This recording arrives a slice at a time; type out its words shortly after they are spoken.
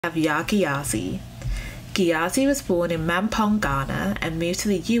Have Yaa Gyasi. Gyasi was born in Mampong, Ghana and moved to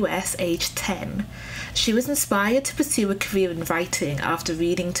the US aged 10. She was inspired to pursue a career in writing after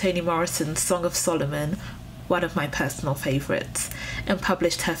reading Toni Morrison's Song of Solomon, one of my personal favourites, and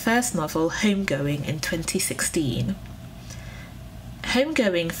published her first novel, Homegoing, in 2016.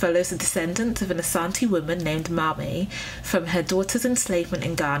 Homegoing follows the descendants of an Asante woman named Mame from her daughter's enslavement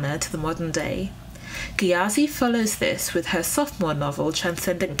in Ghana to the modern day. Gyasi follows this with her sophomore novel,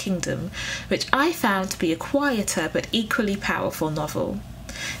 Transcendent Kingdom, which I found to be a quieter but equally powerful novel.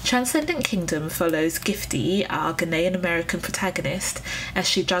 Transcendent Kingdom follows Gifty, our Ghanaian-American protagonist, as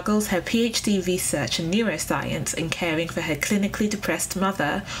she juggles her PhD research in neuroscience and caring for her clinically depressed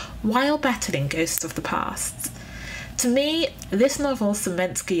mother while battling ghosts of the past. To me, this novel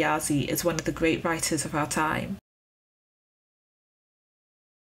cements Gyasi as one of the great writers of our time.